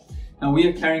Now we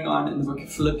are carrying on in the book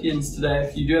of Philippians today.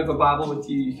 If you do have a Bible with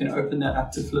you, you can open that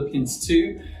up to Philippians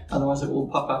 2. Otherwise it will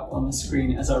pop up on the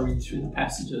screen as I read through the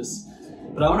passages.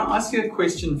 But I want to ask you a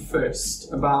question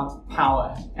first about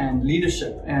power and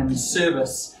leadership and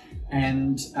service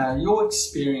and your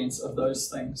experience of those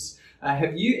things.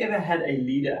 Have you ever had a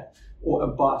leader or a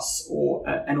boss or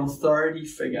an authority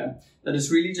figure that has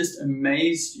really just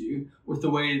amazed you with the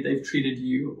way they've treated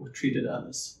you or treated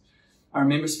others? I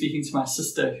remember speaking to my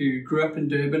sister who grew up in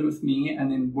Durban with me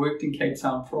and then worked in Cape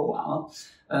Town for a while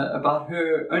about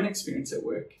her own experience at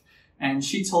work. And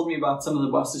she told me about some of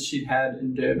the bosses she'd had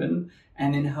in Durban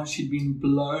and then how she'd been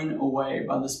blown away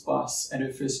by this boss at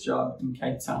her first job in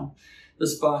Cape Town.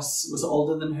 This boss was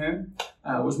older than her,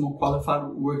 was more qualified,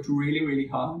 worked really, really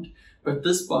hard. But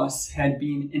this boss had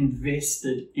been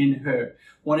invested in her,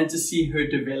 wanted to see her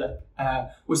develop,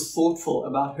 was thoughtful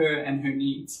about her and her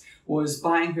needs, was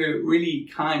buying her really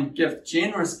kind gift,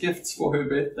 generous gifts for her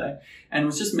birthday, and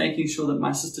was just making sure that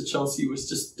my sister Chelsea was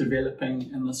just developing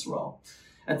in this role.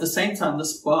 At the same time,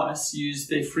 this boss used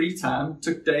their free time,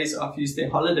 took days off, used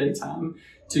their holiday time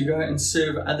to go and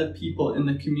serve other people in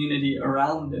the community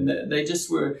around them. They just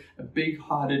were a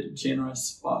big-hearted,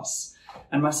 generous boss.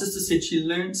 And my sister said she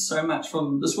learned so much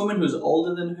from this woman who was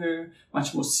older than her,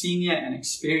 much more senior and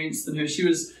experienced than her. She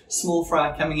was small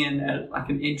fry coming in at like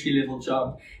an entry-level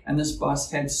job. And this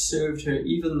boss had served her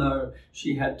even though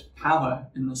she had power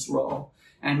in this role.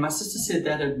 And my sister said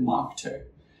that had marked her.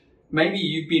 Maybe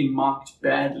you've been marked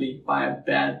badly by a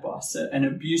bad boss, an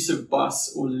abusive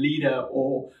boss or leader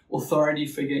or authority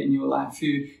figure in your life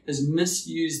who has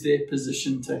misused their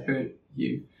position to hurt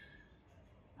you.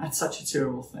 That's such a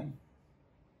terrible thing.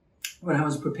 When I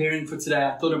was preparing for today,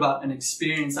 I thought about an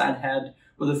experience I'd had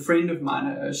with a friend of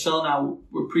mine. Shell and I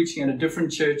were preaching at a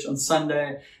different church on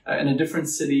Sunday in a different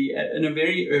city, in a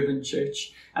very urban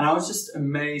church. And I was just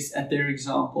amazed at their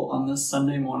example on this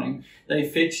Sunday morning. They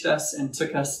fetched us and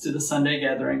took us to the Sunday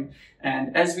gathering.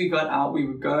 And as we got out, we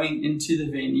were going into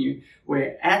the venue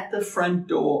where at the front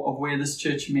door of where this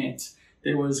church met,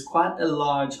 there was quite a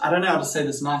large, I don't know how to say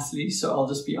this nicely, so I'll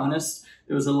just be honest.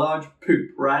 There was a large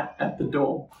poop right at the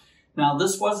door. Now,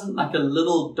 this wasn't like a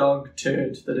little dog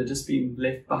turd that had just been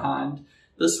left behind.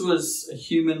 This was a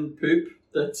human poop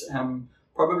that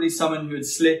probably someone who had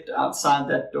slept outside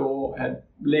that door had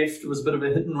left. It was a bit of a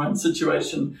hit and run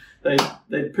situation. They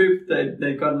pooped,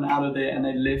 they'd gotten out of there and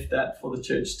they left that for the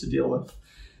church to deal with.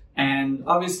 And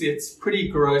obviously it's pretty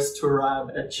gross to arrive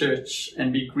at church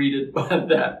and be greeted by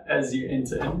that as you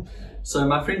enter in. So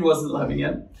my friend wasn't loving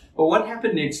it. But what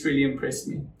happened next really impressed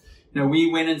me. You know,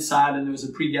 we went inside and there was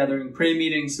a pre-gathering prayer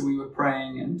meeting, so we were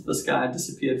praying and this guy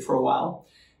disappeared for a while.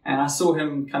 And I saw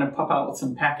him kind of pop out with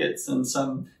some packets and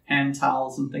some hand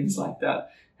towels and things like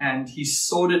that. And he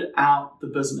sorted out the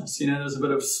business. You know, there was a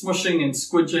bit of smushing and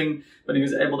squidging, but he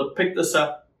was able to pick this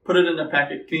up, put it in a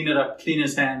packet, clean it up, clean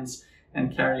his hands,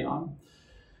 and carry on.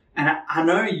 And I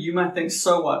know you might think,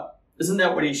 so what? Isn't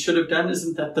that what he should have done?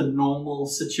 Isn't that the normal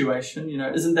situation? You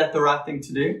know, isn't that the right thing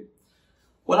to do?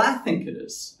 Well, I think it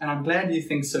is, and I'm glad you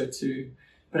think so too.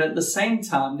 But at the same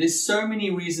time, there's so many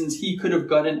reasons he could have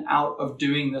gotten out of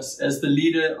doing this as the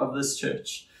leader of this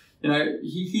church. You know,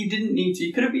 he didn't need to.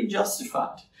 He could have been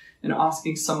justified in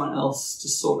asking someone else to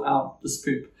sort out this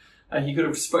poop. He could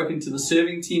have spoken to the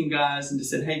serving team guys and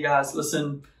just said, hey guys,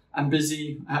 listen, I'm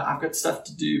busy. I've got stuff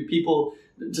to do. People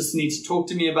just need to talk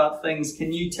to me about things.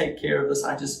 Can you take care of this?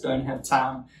 I just don't have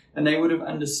time. And they would have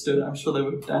understood. I'm sure they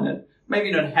would have done it. Maybe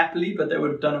not happily, but they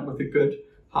would have done it with a good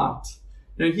heart.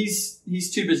 You know, he's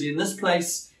too busy. In this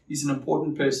place, he's an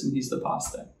important person. He's the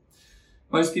pastor.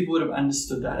 Most people would have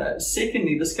understood that.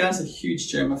 Secondly, this guy's a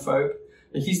huge germaphobe.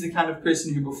 He's the kind of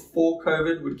person who before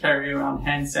COVID would carry around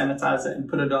hand sanitizer and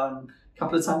put it on a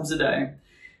couple of times a day.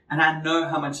 And I know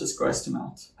how much this grossed him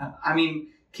out. I mean,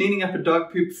 cleaning up a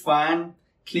dog poop, fine.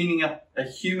 Cleaning up a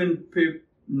human poop,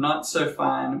 not so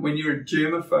fine. When you're a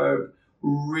germaphobe,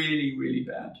 really, really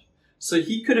bad. So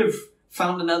he could have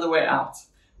found another way out.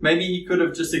 Maybe he could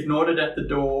have just ignored it at the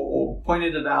door or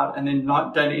pointed it out and then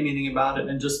not done anything about it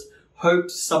and just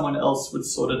hoped someone else would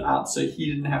sort it out so he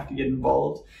didn't have to get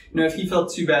involved. You know, if he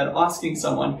felt too bad asking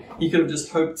someone, he could have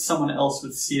just hoped someone else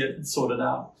would see it and sort it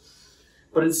out.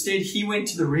 But instead, he went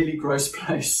to the really gross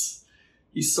place.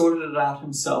 He sorted it out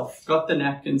himself, got the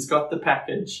napkins, got the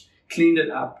package, cleaned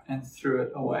it up and threw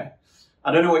it away.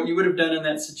 I don't know what you would have done in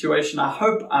that situation. I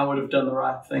hope I would have done the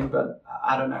right thing, but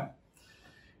I don't know.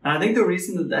 And I think the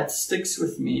reason that sticks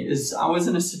with me is I was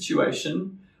in a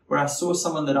situation where I saw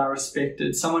someone that I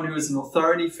respected, someone who was an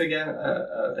authority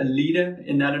figure, a leader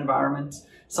in that environment,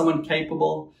 someone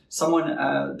capable, someone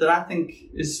that I think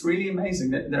is really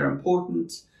amazing, that they're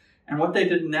important. And what they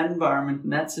did in that environment, in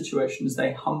that situation, is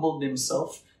they humbled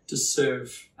themselves to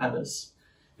serve others.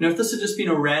 You know, if this had just been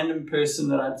a random person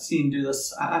that I'd seen do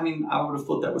this, I would have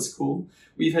thought that was cool.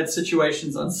 We've had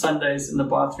situations on Sundays in the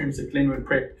bathrooms at Glenwood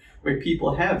Prep where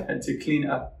people have had to clean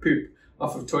up poop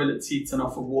off of toilet seats and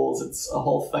off of walls. It's a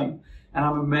whole thing. And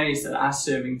I'm amazed at our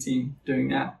serving team doing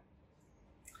that.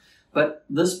 But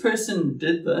this person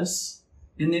did this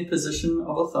in their position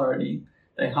of authority.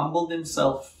 They humbled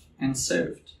themselves and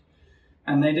served.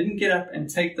 And they didn't get up and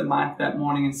take the mic that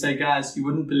morning and say, guys, you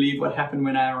wouldn't believe what happened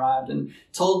when I arrived, and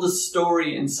told the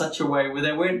story in such a way where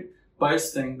they weren't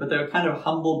boasting, but they were kind of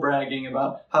humble bragging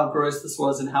about how gross this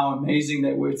was and how amazing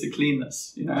they were to clean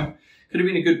this, you know. Could have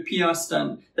been a good PR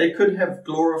stunt. They could have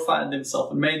glorified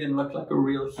themselves and made them look like a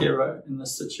real hero in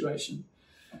this situation.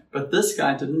 But this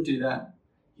guy didn't do that.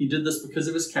 He did this because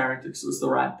of his character, because it was the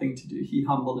right thing to do. He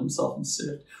humbled himself and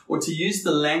served. Or to use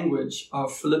the language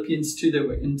of Philippians 2 that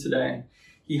we're in today,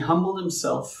 he humbled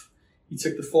himself. He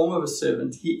took the form of a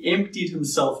servant. He emptied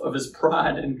himself of his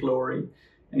pride and glory,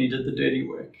 and he did the dirty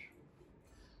work.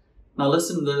 Now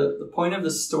listen, the point of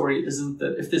this story isn't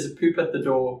that if there's a poop at the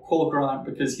door, call Grant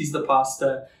because he's the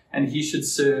pastor and he should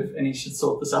serve and he should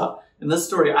sort this out. In this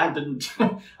story, I didn't.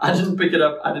 I didn't pick it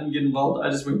up. I didn't get involved. I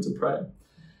just went to pray.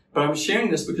 But I'm sharing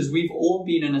this because we've all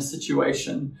been in a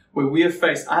situation where we are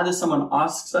faced, either someone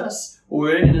asks us or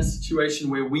we're in a situation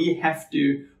where we have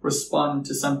to respond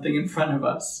to something in front of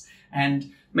us.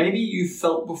 And maybe you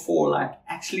felt before like,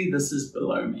 actually, this is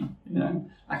below me, you know,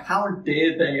 like how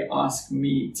dare they ask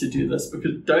me to do this?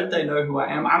 Because don't they know who I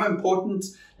am? I'm important.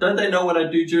 Don't they know what I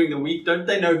do during the week? Don't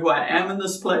they know who I am in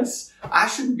this place? I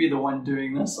shouldn't be the one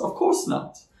doing this. Of course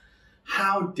not.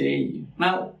 How dare you?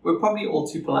 Now, we're probably all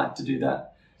too polite to do that.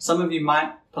 Some of you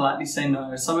might politely say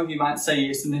no. Some of you might say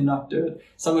yes and then not do it.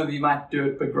 Some of you might do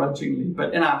it begrudgingly.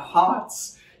 But in our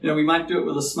hearts, you know, we might do it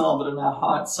with a smile, but in our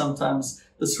hearts, sometimes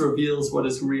this reveals what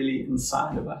is really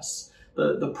inside of us.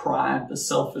 The pride, the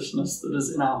selfishness that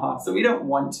is in our hearts, that we don't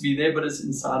want to be there, but is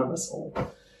inside of us all.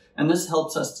 And this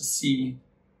helps us to see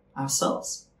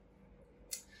ourselves.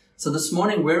 So this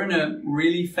morning, we're in a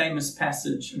really famous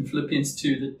passage in Philippians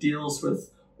 2 that deals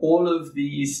with all of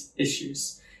these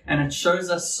issues. And it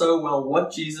shows us so well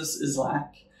what Jesus is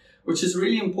like, which is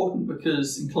really important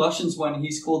because in Colossians 1,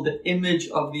 he's called the image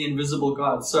of the invisible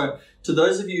God. So to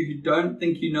those of you who don't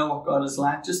think you know what God is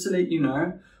like, just to let you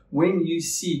know, when you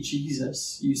see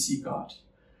Jesus, you see God.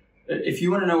 If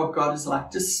you want to know what God is like,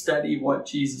 just study what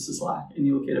Jesus is like and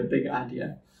you'll get a big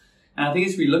idea. And I think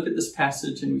as we look at this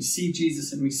passage and we see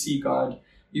Jesus and we see God,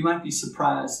 you might be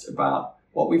surprised about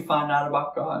what we find out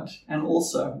about God and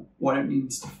also what it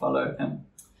means to follow him.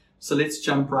 So let's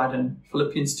jump right in.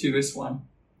 Philippians 2 verse 1.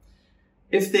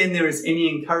 If then there is any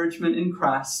encouragement in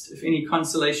Christ, if any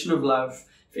consolation of love,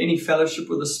 if any fellowship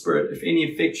with the Spirit, if any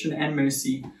affection and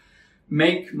mercy,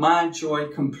 make my joy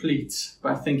complete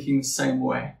by thinking the same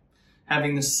way,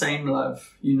 having the same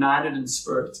love, united in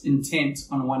spirit, intent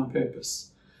on one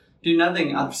purpose. Do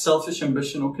nothing out of selfish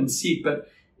ambition or conceit, but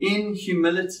in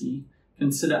humility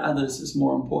consider others as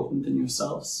more important than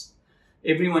yourselves.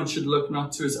 Everyone should look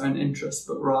not to his own interest,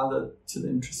 but rather to the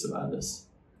interests of others.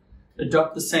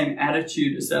 Adopt the same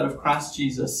attitude as that of Christ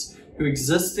Jesus, who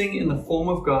existing in the form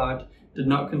of God, did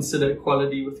not consider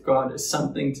equality with God as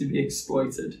something to be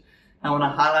exploited. I want to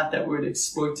highlight that word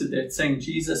exploited there. It's saying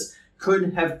Jesus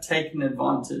could have taken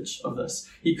advantage of this.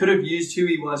 He could have used who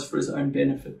he was for his own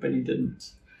benefit, but he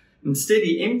didn't. Instead,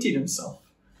 he emptied himself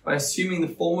by assuming the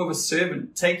form of a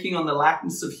servant, taking on the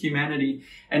likeness of humanity.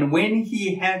 And when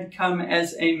he had come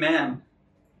as a man,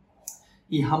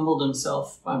 he humbled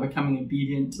himself by becoming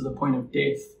obedient to the point of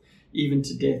death, even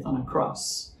to death on a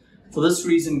cross. For this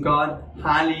reason, God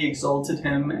highly exalted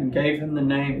him and gave him the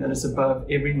name that is above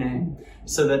every name,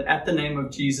 so that at the name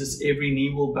of Jesus, every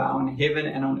knee will bow in heaven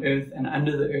and on earth and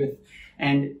under the earth,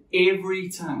 and every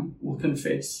tongue will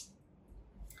confess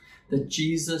that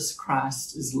Jesus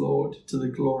Christ is Lord, to the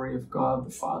glory of God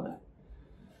the Father.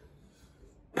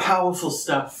 Powerful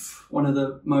stuff. One of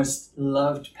the most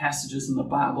loved passages in the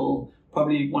Bible,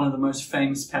 probably one of the most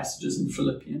famous passages in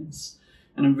Philippians.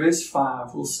 And in verse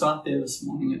 5, we'll start there this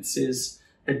morning. It says,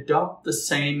 adopt the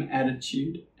same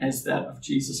attitude as that of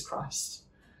Jesus Christ.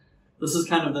 This is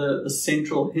kind of the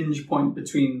central hinge point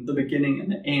between the beginning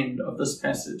and the end of this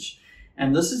passage.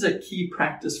 And this is a key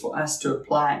practice for us to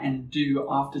apply and do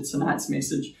after tonight's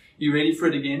message. You ready for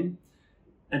it again?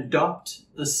 Adopt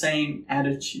the same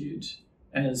attitude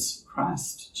as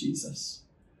Christ Jesus.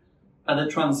 Other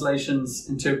translations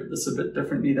interpret this a bit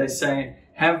differently. They say,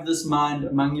 have this mind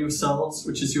among yourselves,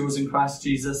 which is yours in Christ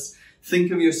Jesus.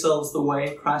 Think of yourselves the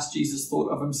way Christ Jesus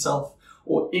thought of himself,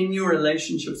 or in your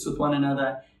relationships with one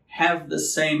another, have the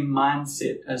same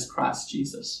mindset as Christ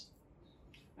Jesus?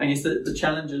 I guess the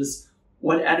challenge is,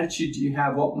 what attitude do you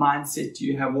have? What mindset do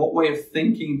you have? What way of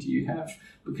thinking do you have?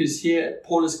 Because here,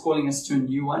 Paul is calling us to a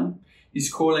new one.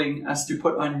 He's calling us to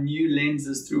put on new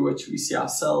lenses through which we see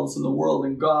ourselves and the world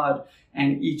and God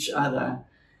and each other.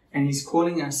 And he's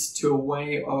calling us to a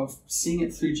way of seeing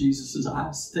it through Jesus'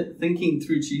 eyes, thinking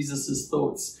through Jesus'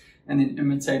 thoughts, and then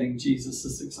imitating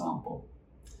Jesus' example.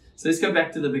 So let's go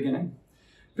back to the beginning.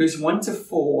 Verse 1 to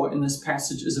 4 in this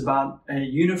passage is about a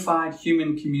unified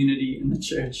human community in the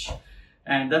church.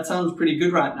 And that sounds pretty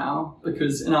good right now,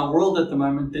 because in our world at the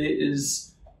moment, there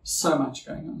is so much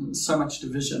going on. There's so much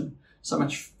division, so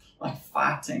much like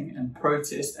fighting and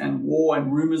protest and war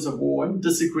and rumors of war and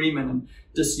disagreement and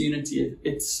disunity.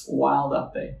 It's wild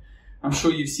out there. I'm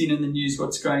sure you've seen in the news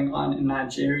what's going on in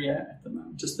Nigeria at the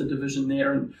moment, just the division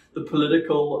there, and the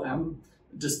political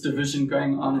just division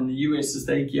going on in the US as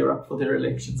they gear up for their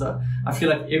elections. I feel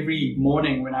like every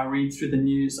morning when I read through the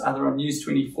news, either on News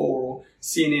 24 or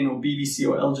CNN or BBC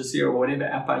or Al Jazeera or whatever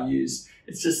app I use,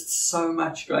 it's just so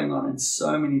much going on in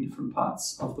so many different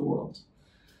parts of the world.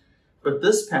 But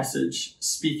this passage,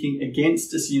 speaking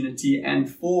against disunity and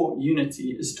for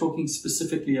unity, is talking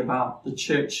specifically about the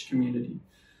church community.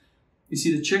 You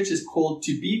see, the church is called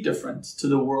to be different to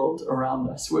the world around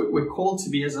us. We're called to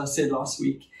be, as I said last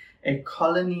week, a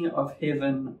colony of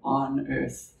heaven on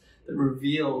earth that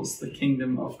reveals the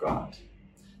kingdom of God.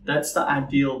 That's the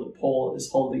ideal that Paul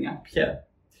is holding up here.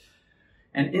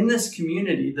 And in this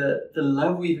community, the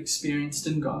love we've experienced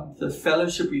in God, the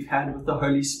fellowship we've had with the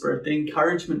Holy Spirit, the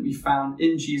encouragement we found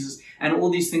in Jesus, and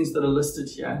all these things that are listed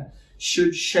here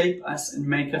should shape us and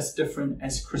make us different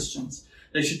as Christians.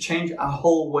 They should change our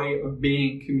whole way of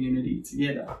being community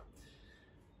together.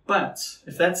 But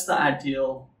if that's the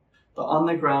ideal, the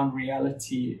on-the-ground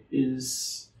reality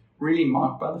is really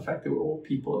marked by the fact that we're all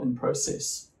people in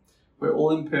process. We're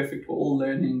all imperfect, we're all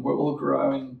learning, we're all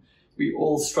growing. We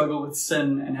all struggle with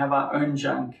sin and have our own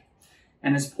junk.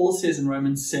 And as Paul says in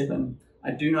Romans 7,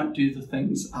 I do not do the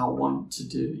things I want to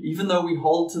do. Even though we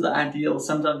hold to the ideal,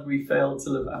 sometimes we fail to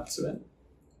live up to it.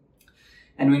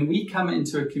 And when we come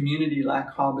into a community like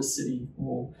Harbour City,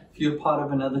 or if you're part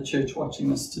of another church watching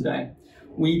this today,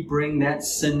 we bring that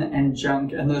sin and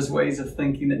junk and those ways of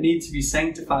thinking that need to be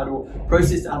sanctified or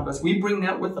processed out of us. We bring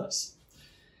that with us.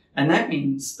 And that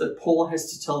means that Paul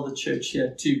has to tell the church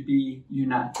here to be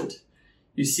united.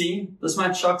 You see, this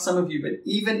might shock some of you, but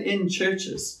even in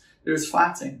churches, there is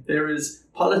fighting, there is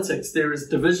politics, there is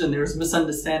division, there is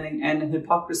misunderstanding and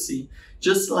hypocrisy,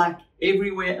 just like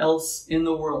everywhere else in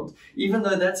the world. Even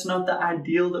though that's not the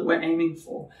ideal that we're aiming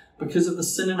for, because of the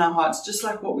sin in our hearts, just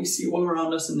like what we see all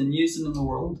around us in the news and in the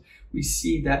world, we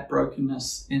see that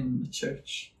brokenness in the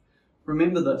church.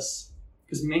 Remember this,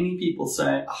 because many people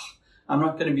say, I'm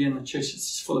not going to be in the church,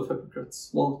 it's just full of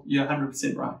hypocrites. Well, you're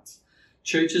 100% right.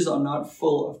 Churches are not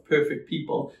full of perfect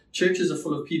people. Churches are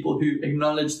full of people who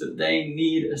acknowledge that they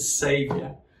need a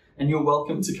savior. And you're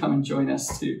welcome to come and join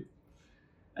us too.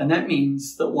 And that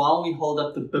means that while we hold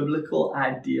up the biblical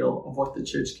ideal of what the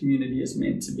church community is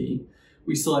meant to be,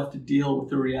 we still have to deal with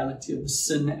the reality of the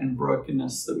sin and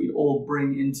brokenness that we all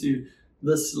bring into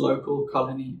this local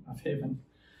colony of heaven.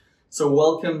 So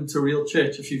welcome to Real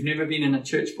Church. If you've never been in a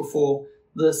church before,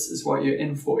 this is what you're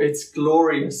in for. It's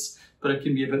glorious, but it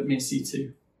can be a bit messy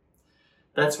too.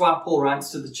 That's why Paul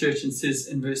writes to the church and says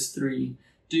in verse 3,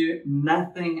 do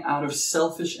nothing out of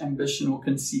selfish ambition or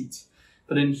conceit,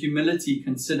 but in humility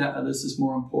consider others as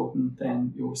more important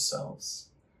than yourselves.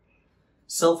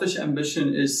 Selfish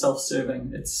ambition is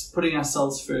self-serving. It's putting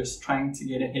ourselves first, trying to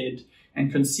get ahead.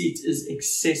 And conceit is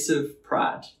excessive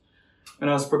pride. When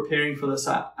I was preparing for this,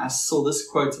 I saw this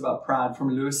quote about pride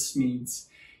from Lewis Smedes.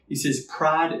 He says,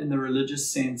 pride in the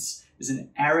religious sense is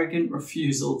an arrogant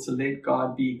refusal to let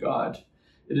God be God.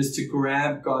 It is to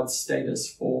grab God's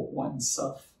status for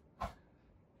oneself.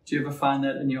 Do you ever find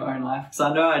that in your own life? Because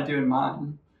I know I do in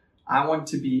mine. I want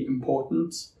to be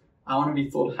important. I want to be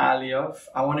thought highly of.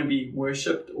 I want to be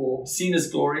worshipped or seen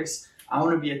as glorious. I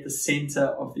want to be at the center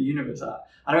of the universe.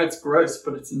 I know it's gross,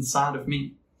 but it's inside of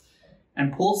me.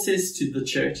 And Paul says to the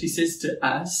church, he says to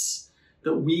us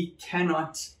that we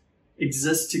cannot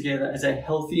exist together as a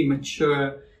healthy,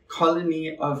 mature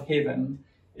colony of heaven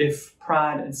if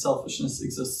pride and selfishness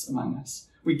exists among us.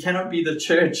 We cannot be the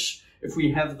church if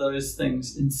we have those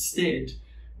things. Instead,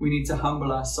 we need to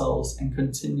humble ourselves and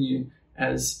continue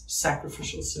as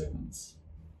sacrificial servants.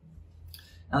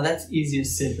 Now that's easier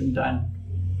said than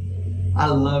done. I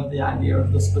love the idea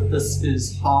of this, but this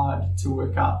is hard to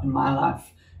work out in my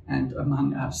life and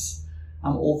among us.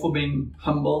 I'm all for being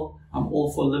humble. I'm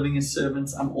all for living as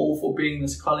servants. I'm all for being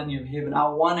this colony of heaven. I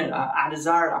want it. I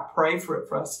desire it. I pray for it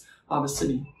for us, Harvest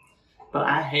City. But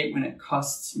I hate when it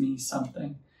costs me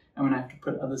something and when I have to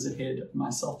put others ahead of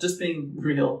myself. Just being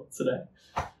real today.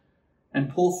 And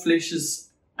Paul fleshes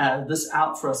this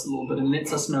out for us a little bit and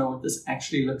lets us know what this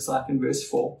actually looks like in verse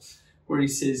 4, where he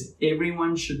says,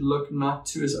 everyone should look not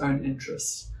to his own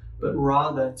interests, but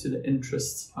rather to the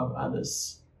interests of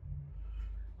others.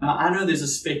 Now, I know there's a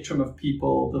spectrum of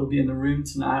people that'll be in the room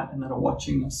tonight and that are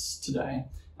watching this today,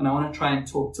 and I want to try and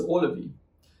talk to all of you.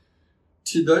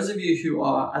 To those of you who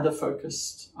are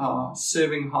other-focused, are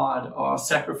serving hard, are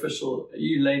sacrificial,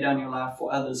 you lay down your life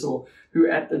for others, or who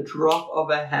at the drop of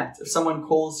a hat, if someone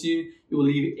calls you, you will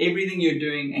leave everything you're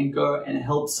doing and go and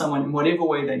help someone in whatever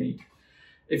way they need.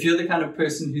 If you're the kind of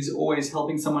person who's always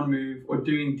helping someone move, or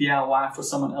doing DIY for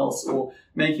someone else, or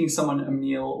making someone a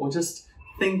meal, or just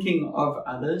thinking of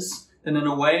others, then in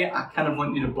a way, I kind of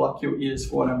want you to block your ears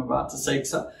for what I'm about to say,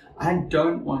 because I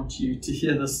don't want you to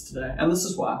hear this today. And this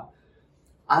is why.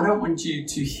 I don't want you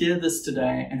to hear this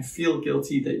today and feel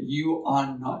guilty that you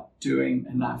are not doing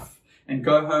enough and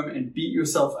go home and beat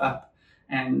yourself up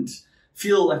and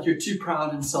feel like you're too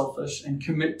proud and selfish and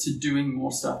commit to doing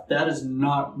more stuff. That is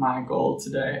not my goal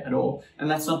today at all.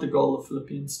 And that's not the goal of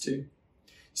Philippians 2.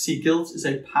 See, guilt is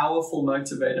a powerful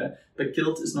motivator, but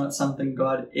guilt is not something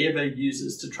God ever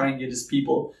uses to try and get his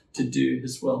people to do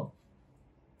his will.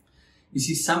 You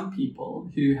see, some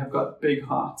people who have got big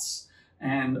hearts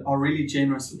and are really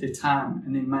generous with their time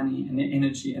and their money and their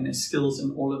energy and their skills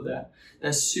and all of that,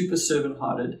 they're super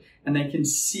servant-hearted, and they can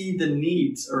see the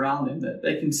needs around them. That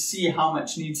they can see how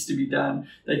much needs to be done.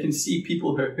 They can see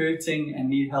people who are hurting and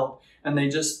need help, and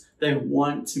they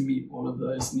want to meet all of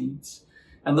those needs.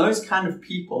 And those kind of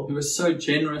people who are so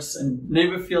generous and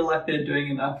never feel like they're doing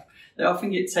enough, they often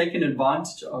get taken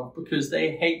advantage of because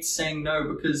they hate saying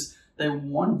no, because they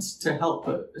want to help.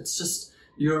 But it's just,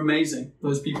 you're amazing,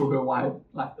 those people who are wired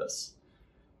like this.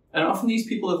 And often these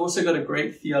people have also got a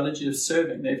great theology of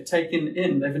serving. They've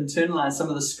internalized some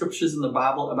of the scriptures in the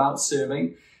Bible about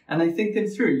serving, and they think them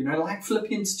through, like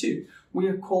Philippians 2. We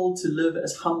are called to live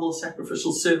as humble,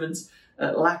 sacrificial servants,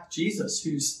 like Jesus,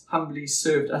 who's humbly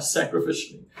served us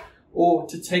sacrificially. Or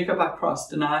to take up our cross,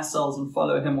 deny ourselves and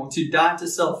follow him, or to die to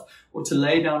self, or to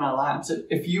lay down our lives.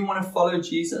 If you want to follow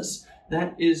Jesus,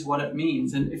 that is what it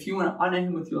means. And if you want to honor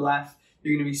him with your life,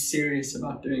 you're going to be serious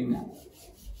about doing that.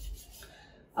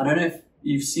 I don't know if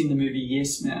you've seen the movie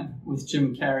Yes Man with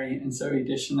Jim Carrey and Zooey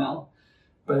Deschanel,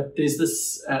 but there's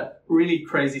this really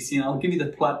crazy scene. I'll give you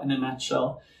the plot in a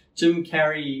nutshell. Jim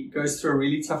Carrey goes through a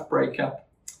really tough breakup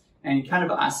and he kind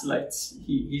of isolates.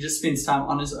 He just spends time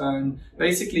on his own.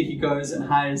 Basically, he goes and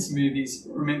hires movies.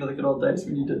 Remember the good old days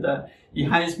when you did that? He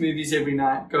hires movies every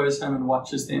night, goes home and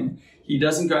watches them. He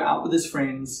doesn't go out with his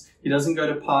friends. He doesn't go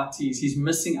to parties. He's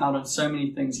missing out on so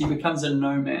many things. He becomes a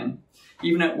no-man.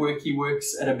 Even at work, he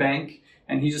works at a bank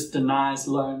and he just denies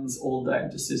loans all day.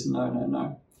 Just says no, no,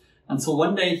 no. Until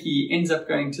one day he ends up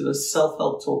going to this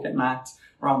self-help talk at night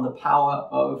around the power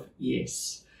of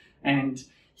yes. And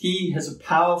he has a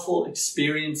powerful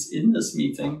experience in this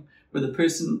meeting where the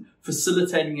person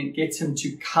facilitating it gets him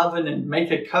to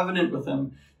make a covenant with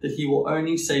him that he will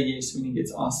only say yes when he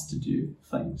gets asked to do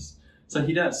things. So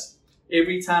he does.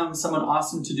 Every time someone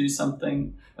asks him to do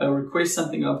something, request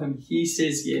something of him, he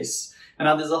says yes. And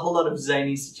now there's a whole lot of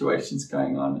zany situations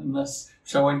going on in this,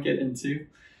 which I won't get into.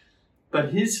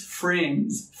 But his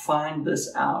friends find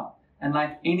this out. And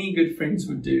like any good friends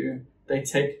would do, they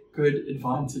take good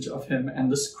advantage of him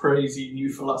and this crazy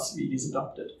new philosophy he's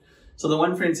adopted. So the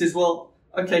one friend says, well,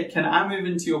 okay, can I move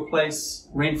into your place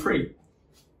rent-free?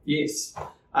 Yes.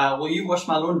 Will you wash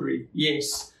my laundry?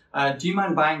 Yes. Do you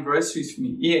mind buying groceries for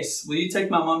me? Yes. Will you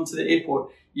take my mom to the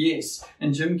airport? Yes.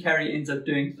 And Jim Carrey ends up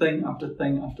doing thing after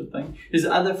thing after thing. His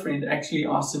other friend actually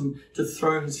asked him to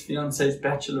throw his fiance's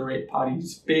bachelorette party.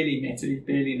 He's barely met her, he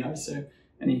barely knows her,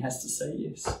 and he has to say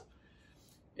yes.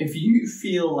 If you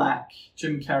feel like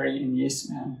Jim Carrey in Yes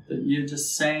Man, that you're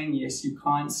just saying yes, you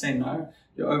can't say no,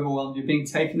 you're overwhelmed, you're being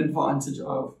taken advantage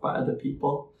of by other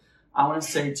people, I want to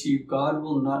say to you, God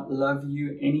will not love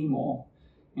you anymore,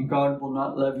 and God will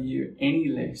not love you any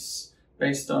less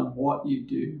based on what you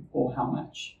do or how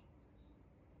much.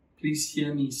 Please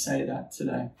hear me say that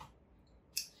today.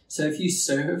 So if you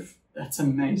serve, that's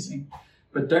amazing,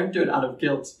 but don't do it out of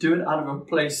guilt. Do it out of a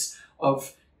place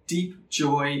of deep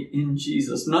joy in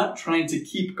Jesus, not trying to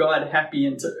keep God happy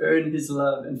and to earn his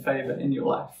love and favor in your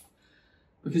life,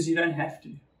 because you don't have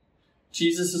to.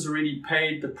 Jesus has already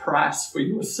paid the price for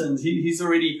your sins. He's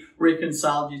already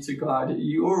reconciled you to God.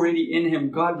 You're already in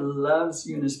him. God loves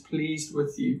you and is pleased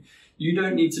with you. You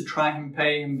don't need to try and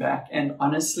pay him back. And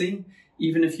honestly,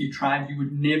 even if you tried, you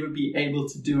would never be able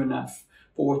to do enough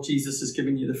for what Jesus has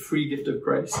given you, the free gift of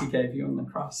grace he gave you on the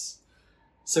cross.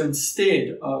 So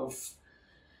instead of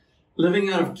living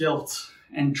out of guilt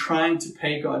and trying to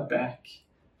pay God back,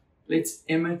 let's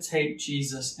imitate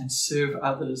Jesus and serve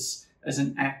others as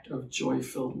an act of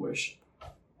joy-filled worship.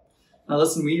 Now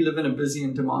listen, we live in a busy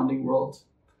and demanding world.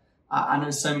 I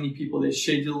know so many people, their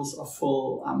schedules are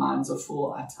full, our minds are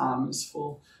full, our time is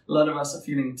full. A lot of us are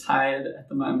feeling tired at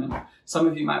the moment. Some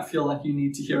of you might feel like you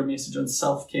need to hear a message on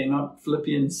self-care, not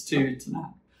Philippians 2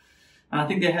 tonight. And I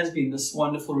think there has been this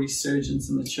wonderful resurgence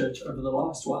in the church over the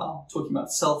last while, talking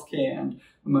about self-care and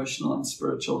emotional and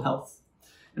spiritual health.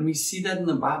 And we see that in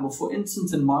the Bible. For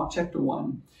instance, in Mark chapter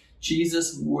 1,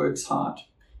 Jesus works hard.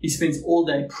 He spends all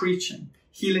day preaching,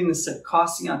 healing the sick,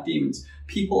 casting out demons.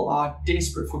 People are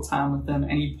desperate for time with him,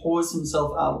 and he pours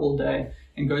himself out all day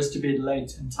and goes to bed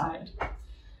late and tired.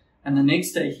 And the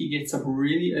next day he gets up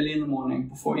really early in the morning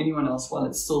before anyone else while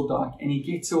it's still dark, and he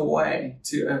gets away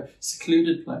to a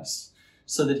secluded place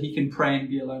so that he can pray and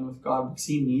be alone with God because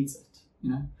he needs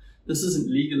it. This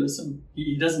isn't legalism.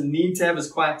 He doesn't need to have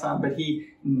his quiet time, but he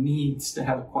needs to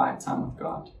have a quiet time with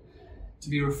God, to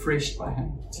be refreshed by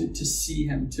him, to see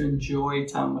him, to enjoy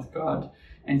time with God,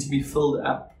 and to be filled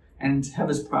up and have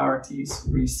his priorities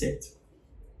reset.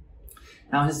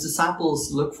 Now his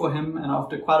disciples look for him, and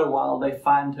after quite a while they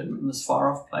find him in this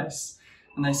far off place,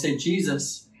 and they say,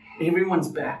 Jesus, everyone's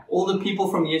back. All the people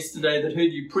from yesterday that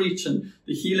heard you preach and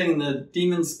the healing, the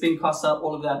demons being cast out,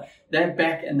 all of that, they're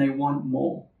back and they want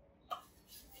more.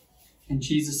 And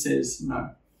Jesus says,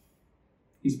 no.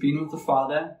 He's been with the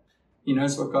Father. He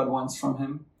knows what God wants from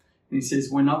him. And he says,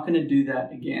 we're not going to do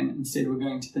that again. Instead, we're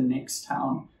going to the next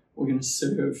town. We're going to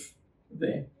serve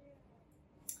there.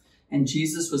 And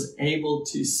Jesus was able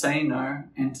to say no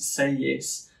and to say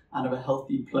yes out of a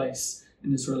healthy place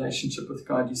in his relationship with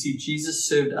God. You see, Jesus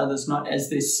served others not as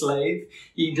their slave.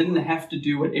 He didn't have to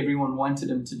do what everyone wanted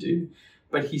him to do,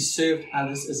 but he served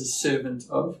others as a servant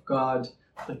of God,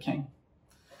 the King.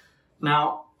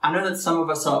 Now, I know that some of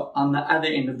us are on the other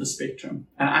end of the spectrum,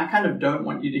 and I kind of don't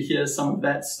want you to hear some of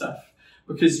that stuff,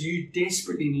 because you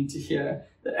desperately need to hear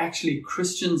that actually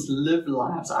Christians live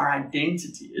lives. Our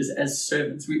identity is as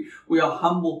servants. We are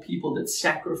humble people that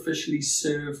sacrificially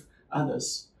serve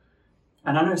others.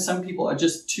 And I know some people are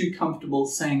just too comfortable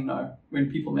saying no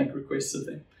when people make requests of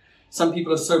them. Some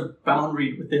people are so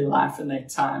boundaried with their life and their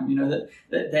time,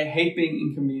 that they hate being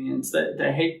inconvenienced, that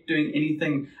they hate doing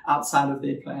anything outside of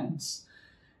their plans.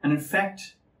 And in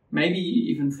fact, maybe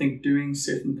you even think doing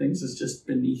certain things is just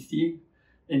beneath you.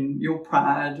 In your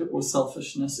pride or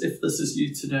selfishness, if this is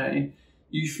you today,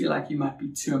 you feel like you might be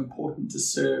too important to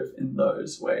serve in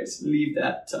those ways. Leave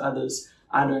that to others.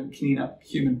 I don't clean up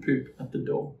human poop at the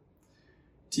door.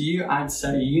 To you, I'd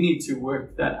say you need to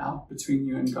work that out between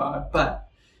you and God. But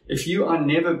if you are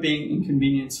never being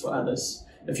inconvenienced for others,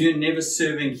 if you're never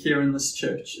serving here in this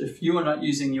church, if you are not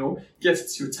using your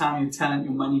gifts, your time, your talent,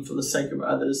 your money for the sake of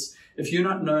others, if you're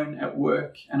not known at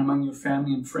work and among your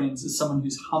family and friends as someone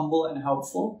who's humble and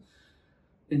helpful,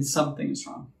 then something is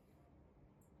wrong.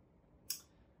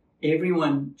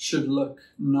 Everyone should look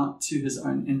not to his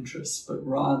own interests, but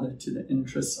rather to the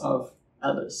interests of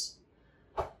others.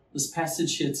 This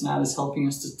passage here tonight is helping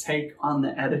us to take on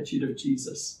the attitude of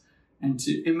Jesus and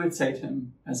to imitate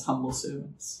him as humble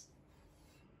servants.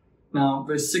 Now,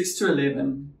 verse 6 to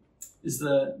 11 is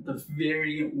the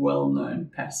very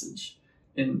well-known passage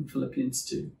in Philippians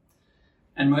 2.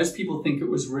 And most people think it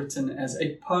was written as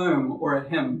a poem or a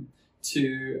hymn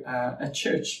to a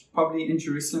church, probably in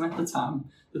Jerusalem at the time,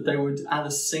 that they would either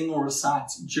sing or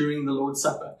recite during the Lord's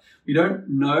Supper. We don't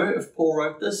know if Paul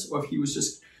wrote this or if he was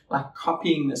just like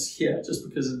copying this here just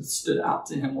because it stood out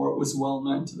to him or it was well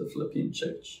known to the Philippian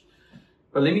church.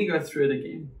 But let me go through it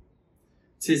again.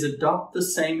 It says, adopt the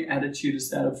same attitude as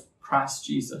that of Christ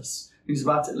Jesus. He's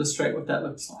about to illustrate what that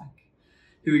looks like.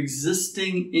 Who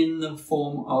existing in the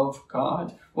form of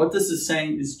God. What this is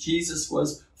saying is Jesus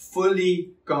was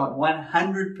fully God,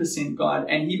 100% God,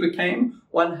 and he became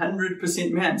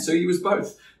 100% man. So he was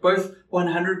both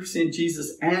 100%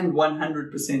 Jesus and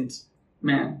 100%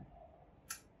 man.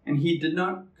 And he did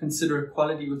not consider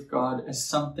equality with God as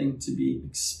something to be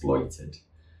exploited.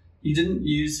 He didn't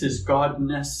use his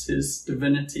godness, his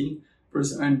divinity, for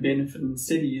his own benefit.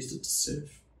 Instead, he used it to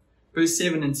serve. Verse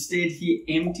 7, instead, he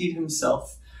emptied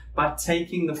himself by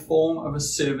taking the form of a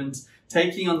servant,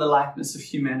 taking on the likeness of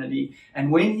humanity.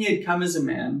 And when he had come as a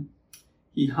man,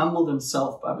 he humbled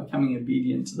himself by becoming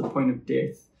obedient to the point of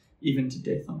death, even to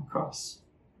death on a cross.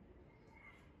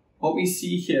 What we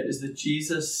see here is that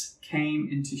Jesus came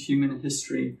into human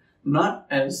history not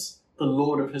as the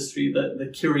Lord of history,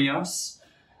 the Kyrios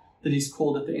that he's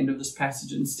called at the end of this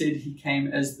passage. Instead, he came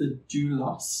as the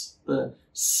doulos, the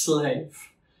slave.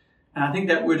 And I think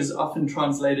that word is often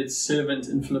translated servant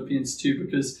in Philippians 2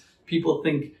 because people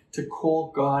think to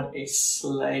call God a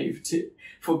slave,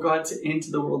 for God to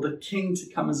enter the world, the king to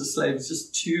come as a slave, is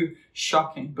just too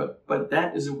shocking. But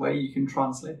that is a way you can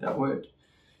translate that word.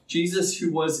 Jesus,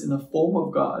 who was in the form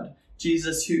of God,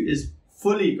 Jesus, who is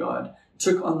fully God,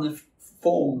 took on the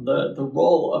form, the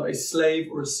role of a slave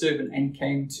or a servant and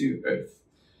came to earth.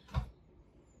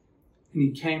 And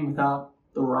he came without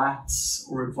the rights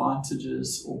or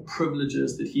advantages or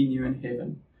privileges that he knew in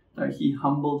heaven. No, he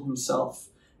humbled himself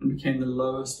and became the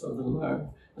lowest of the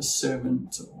low, a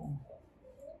servant to all.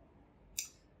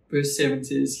 Verse 7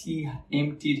 says, he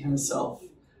emptied himself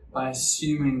by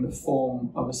assuming the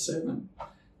form of a servant.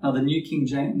 Now the New King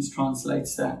James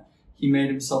translates that he made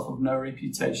himself of no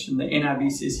reputation. The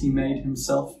NIV says he made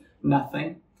himself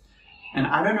nothing. And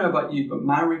I don't know about you, but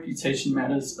my reputation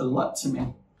matters a lot to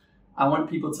me. I want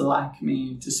people to like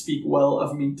me, to speak well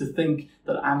of me, to think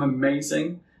that I'm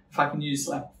amazing. If I can use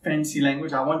like fancy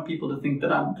language, I want people to think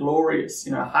that I'm glorious,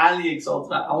 highly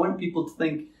exalted. I want people to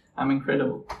think I'm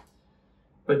incredible.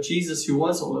 But Jesus, who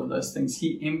was all of those things,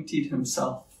 he emptied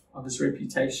himself of his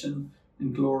reputation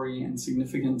and glory and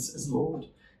significance as Lord,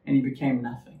 and he became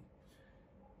nothing.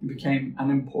 He became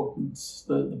unimportant,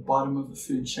 the bottom of the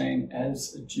food chain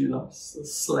as a doulos, a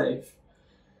slave.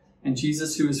 And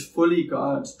Jesus, who is fully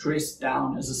God, dressed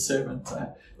down as a servant.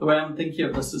 The way I'm thinking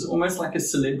of this is almost like a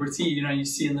celebrity. You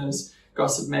see in those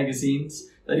gossip magazines,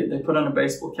 they put on a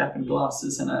baseball cap and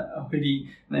glasses and a hoodie,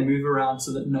 and they move around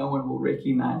so that no one will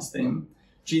recognize them.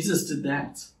 Jesus did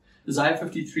that. Isaiah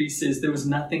 53 says there was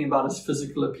nothing about his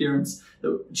physical appearance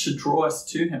that should draw us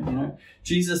to him.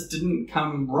 Jesus didn't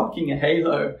come rocking a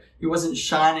halo. He wasn't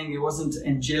shining. There wasn't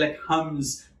angelic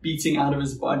hums beating out of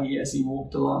his body as he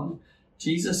walked along.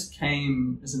 Jesus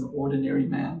came as an ordinary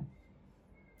man.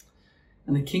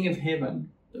 And the King of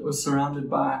Heaven, that was surrounded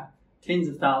by tens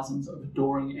of thousands of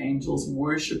adoring angels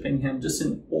worshiping him, just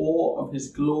in awe of his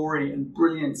glory and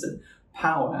brilliance and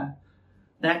power,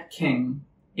 that King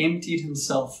emptied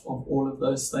himself of all of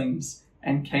those things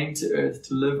and came to earth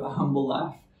to live a humble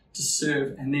life, to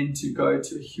serve, and then to go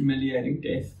to a humiliating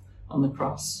death on the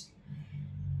cross.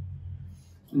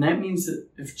 And that means that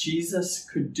if Jesus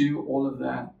could do all of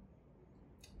that,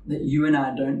 that you and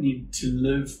I don't need to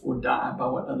live or die by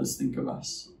what others think of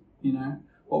us.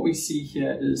 What we see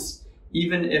here is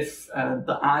even if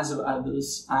the eyes of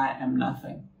others, I am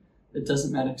nothing. It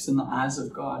doesn't matter, because in the eyes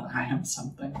of God, I am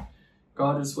something.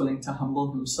 God is willing to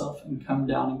humble himself and come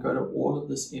down and go to all of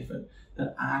this effort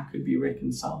that I could be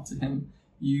reconciled to him.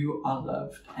 You are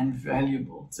loved and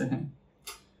valuable to him.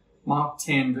 Mark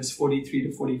 10, verse 43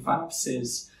 to 45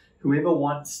 says, whoever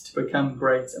wants to become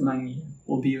great among you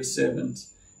will be your servant,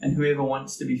 and whoever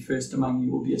wants to be first among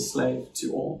you will be a slave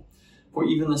to all. For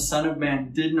even the Son of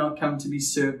Man did not come to be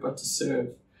served, but to serve,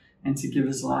 and to give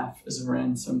his life as a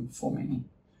ransom for many.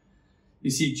 You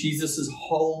see, Jesus'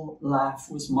 whole life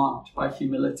was marked by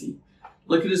humility.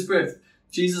 Look at his birth.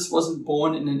 Jesus wasn't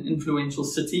born in an influential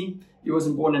city. He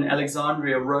wasn't born in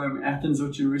Alexandria, Rome, Athens, or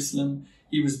Jerusalem.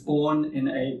 He was born in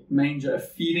a manger, a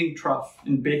feeding trough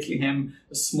in Bethlehem,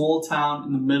 a small town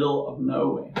in the middle of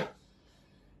nowhere.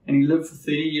 And he lived for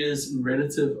 30 years in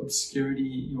relative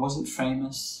obscurity. He wasn't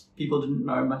famous. People didn't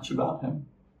know much about him.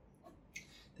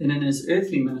 Then in his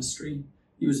earthly ministry,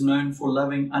 he was known for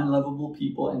loving unlovable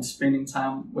people and spending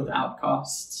time with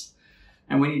outcasts.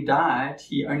 And when he died,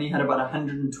 he only had about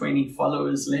 120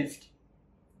 followers left.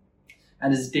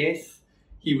 At his death,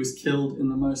 he was killed in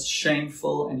the most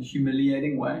shameful and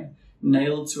humiliating way,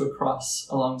 nailed to a cross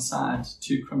alongside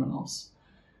two criminals.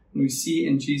 And we see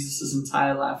in Jesus'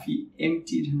 entire life, he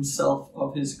emptied himself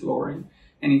of his glory,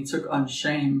 and he took on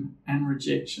shame and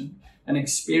rejection and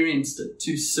experienced it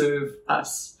to serve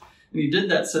us. And he did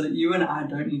that so that you and I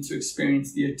don't need to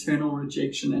experience the eternal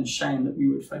rejection and shame that we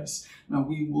would face. No,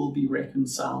 we will be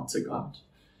reconciled to God.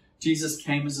 Jesus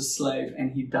came as a slave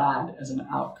and he died as an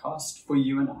outcast for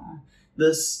you and I.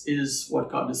 This is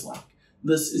what God is like.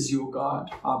 This is your God,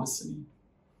 Harbour City.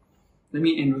 Let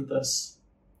me end with this.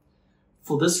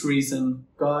 For this reason,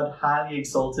 God highly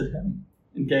exalted him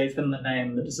and gave him the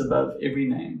name that is above every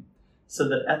name, so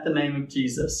that at the name of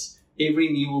Jesus, every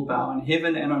knee will bow in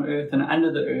heaven and on earth and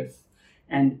under the earth,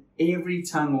 and every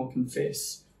tongue will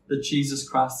confess that Jesus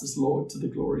Christ is Lord, to the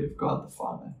glory of God the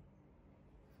Father.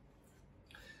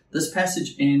 This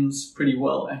passage ends pretty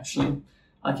well, actually.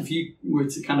 Like if you were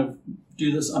to kind of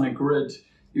do this on a grid,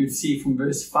 you would see from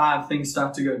verse 5, things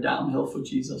start to go downhill for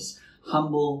Jesus.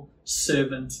 Humble,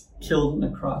 servant killed on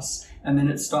the cross, and then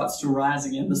it starts to rise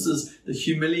again. This is the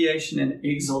humiliation and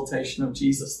exaltation of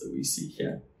Jesus that we see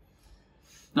here.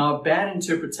 Now, a bad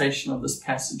interpretation of this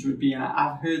passage would be, and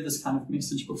I've heard this kind of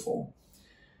message before,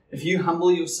 if you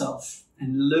humble yourself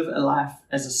and live a life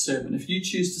as a servant, if you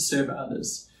choose to serve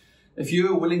others, if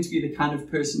you are willing to be the kind of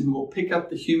person who will pick up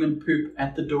the human poop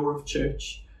at the door of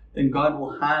church, then God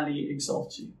will highly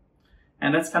exalt you.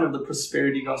 And that's kind of the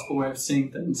prosperity gospel way of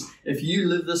seeing things. If you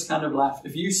live this kind of life,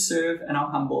 if you serve and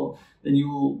are humble, then you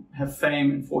will have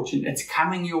fame and fortune. It's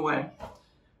coming your way.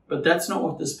 But that's not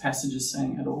what this passage is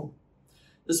saying at all.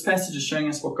 This passage is showing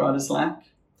us what God is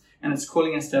like, and it's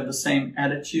calling us to have the same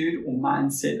attitude or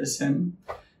mindset as Him.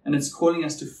 And it's calling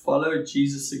us to follow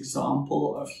Jesus'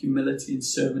 example of humility and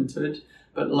servanthood.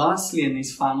 But lastly, in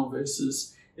these final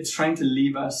verses, it's trying to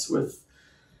leave us with,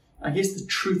 I guess, the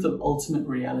truth of ultimate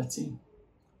reality.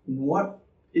 What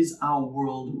is our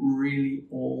world really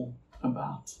all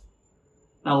about?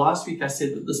 Now, last week I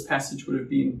said that this passage would have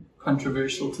been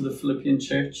controversial to the Philippian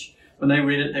church. When they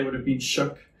read it, they would have been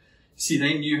shook. See,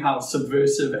 they knew how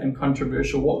subversive and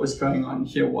controversial what was going on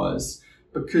here was,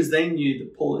 because they knew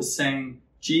that Paul is saying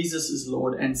Jesus is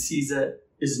Lord and Caesar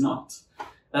is not.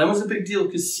 And that was a big deal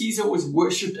because Caesar was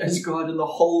worshipped as God in the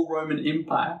whole Roman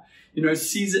Empire. You know,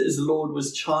 Caesar is Lord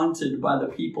was chanted by the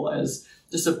people as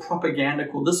just a propaganda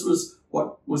call. This was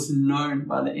what was known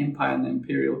by the empire and the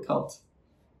imperial cult.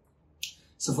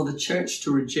 So for the church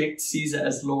to reject Caesar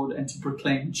as Lord and to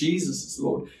proclaim Jesus as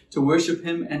Lord, to worship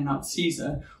Him and not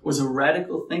Caesar, was a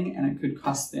radical thing, and it could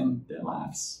cost them their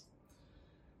lives.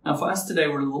 Now for us today,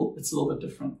 it's a little bit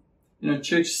different. You know,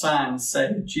 church signs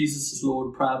say Jesus is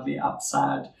Lord proudly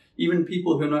outside. Even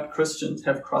people who are not Christians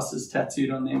have crosses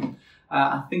tattooed on them.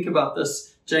 I think about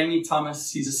this. Jamie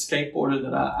Thomas, he's a skateboarder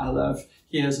that I love.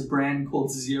 He has a brand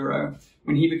called Zero.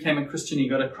 When he became a Christian, he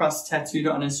got a cross tattooed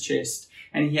on his chest,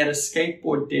 and he had a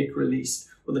skateboard deck released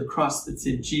with a cross that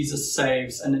said Jesus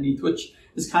saves underneath, which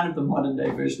is kind of the modern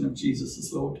day version of Jesus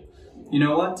as Lord. You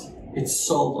know what? It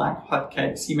sold like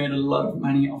hotcakes. He made a lot of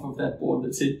money off of that board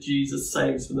that said Jesus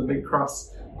saves with a big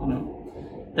cross on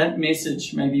it. That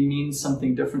message maybe means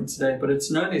something different today, but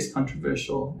it's no less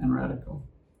controversial and radical.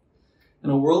 In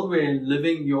a world where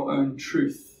living your own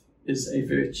truth is a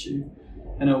virtue,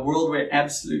 in a world where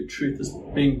absolute truth is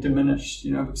being diminished,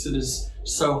 you know, because it is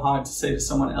so hard to say to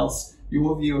someone else,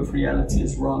 your view of reality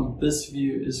is wrong, this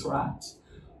view is right.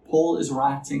 Paul is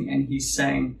writing and he's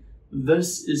saying,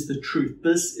 this is the truth.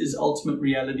 This is ultimate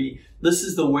reality. This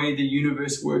is the way the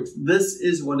universe works. This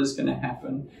is what is going to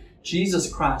happen.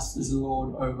 Jesus Christ is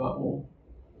Lord over all.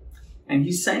 And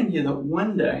he's saying here that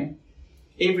one day,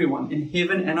 everyone in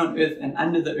heaven and on earth and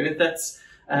under the earth, that's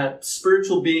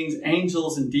spiritual beings,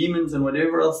 angels and demons and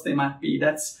whatever else they might be.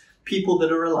 That's people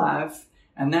that are alive,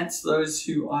 and that's those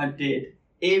who are dead.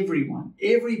 Everyone,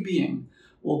 every being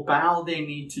will bow their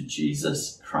knee to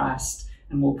Jesus Christ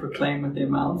and will proclaim with their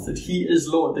mouths that He is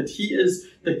Lord, that He is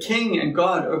the King and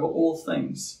God over all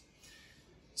things.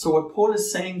 So what Paul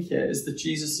is saying here is that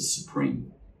Jesus is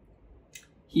supreme.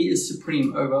 He is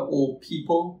supreme over all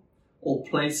people, all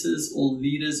places, all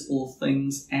leaders, all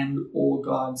things, and all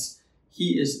gods.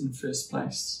 He is in first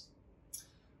place,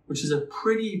 which is a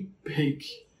pretty big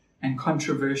and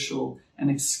controversial and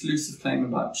exclusive claim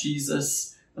about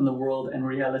Jesus and the world and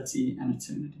reality and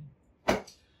eternity.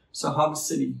 So Harbour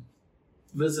City,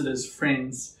 visitors,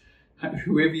 friends,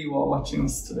 whoever you are watching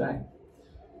this today,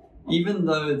 even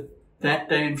though that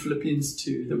day in Philippians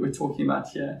 2 that we're talking about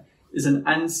here is an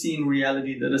unseen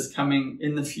reality that is coming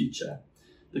in the future,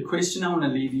 the question I want to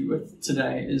leave you with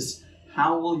today is,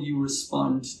 how will you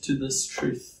respond to this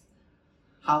truth?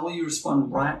 How will you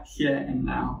respond right here and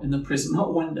now, in the present?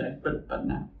 Not one day, but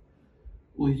now.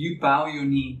 Will you bow your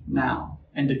knee now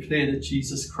and declare that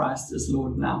Jesus Christ is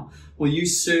Lord now? Will you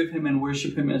serve Him and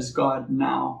worship Him as God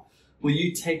now? Will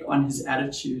you take on His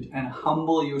attitude and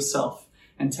humble yourself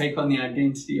and take on the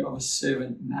identity of a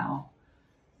servant now?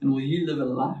 And will you live a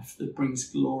life that brings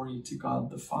glory to God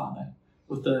the Father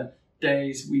with the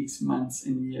days, weeks, months,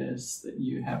 and years that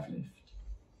you have left?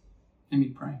 Let me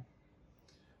pray.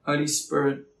 Holy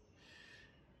Spirit,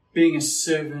 being a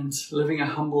servant, living a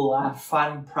humble life,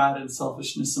 fighting pride and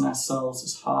selfishness in ourselves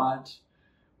is hard.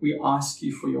 We ask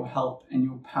you for your help and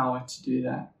your power to do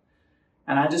that.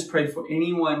 And I just pray for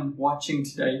anyone watching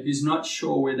today who's not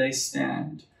sure where they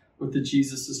stand with the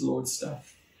Jesus is Lord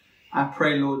stuff. I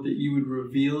pray, Lord, that you would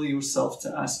reveal yourself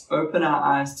to us, open our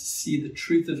eyes to see the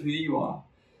truth of who you are.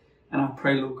 And I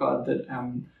pray, Lord God, that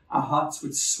our hearts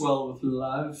would swell with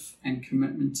love and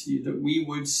commitment to you, that we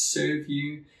would serve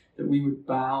you, that we would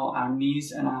bow our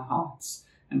knees and our hearts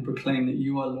and proclaim that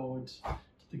you are Lord,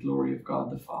 to the glory of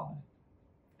God the Father.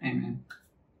 Amen.